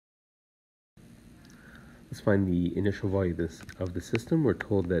Let's find the initial value of the system. We're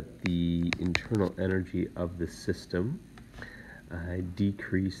told that the internal energy of the system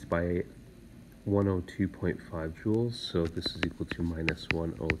decreased by 102.5 joules, so this is equal to minus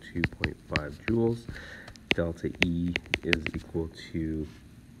 102.5 joules. Delta E is equal to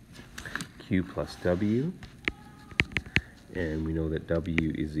Q plus W, and we know that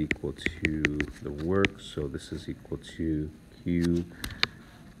W is equal to the work, so this is equal to Q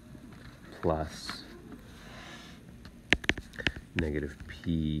plus negative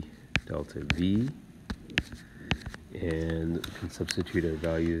P delta V, and we can substitute our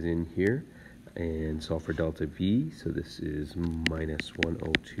values in here and solve for delta V. So this is minus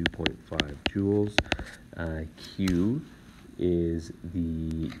 102.5 joules. Q is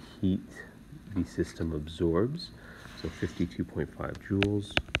the heat the system absorbs, so 52.5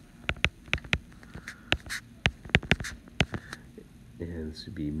 joules. And this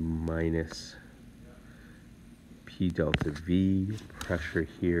would be minus P delta V. Pressure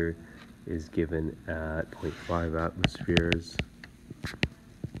here is given at 0.5 atmospheres,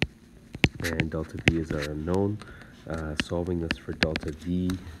 and delta V is our unknown. Solving this for delta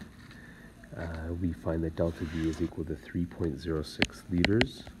V, we find that delta V is equal to 3.06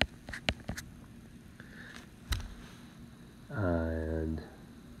 liters. And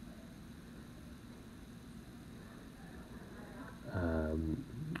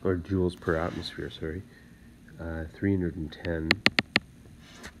or joules per atmosphere, sorry. 310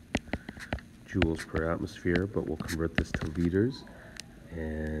 joules per atmosphere, but we'll convert this to liters.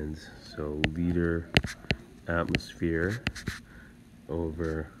 And so liter atmosphere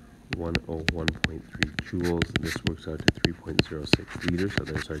over 101.3 joules, this works out to 3.06 liters, so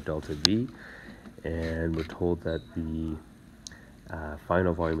there's our delta V. And we're told that the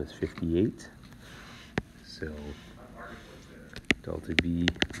final volume is 58, so delta V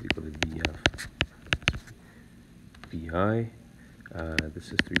is equal to VF VI.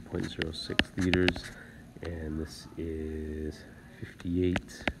 This is 3.06 liters, and this is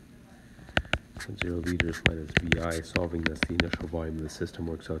 58.0 liters minus VI. Solving this, the initial volume of the system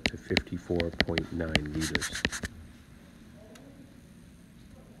works out to 54.9 liters.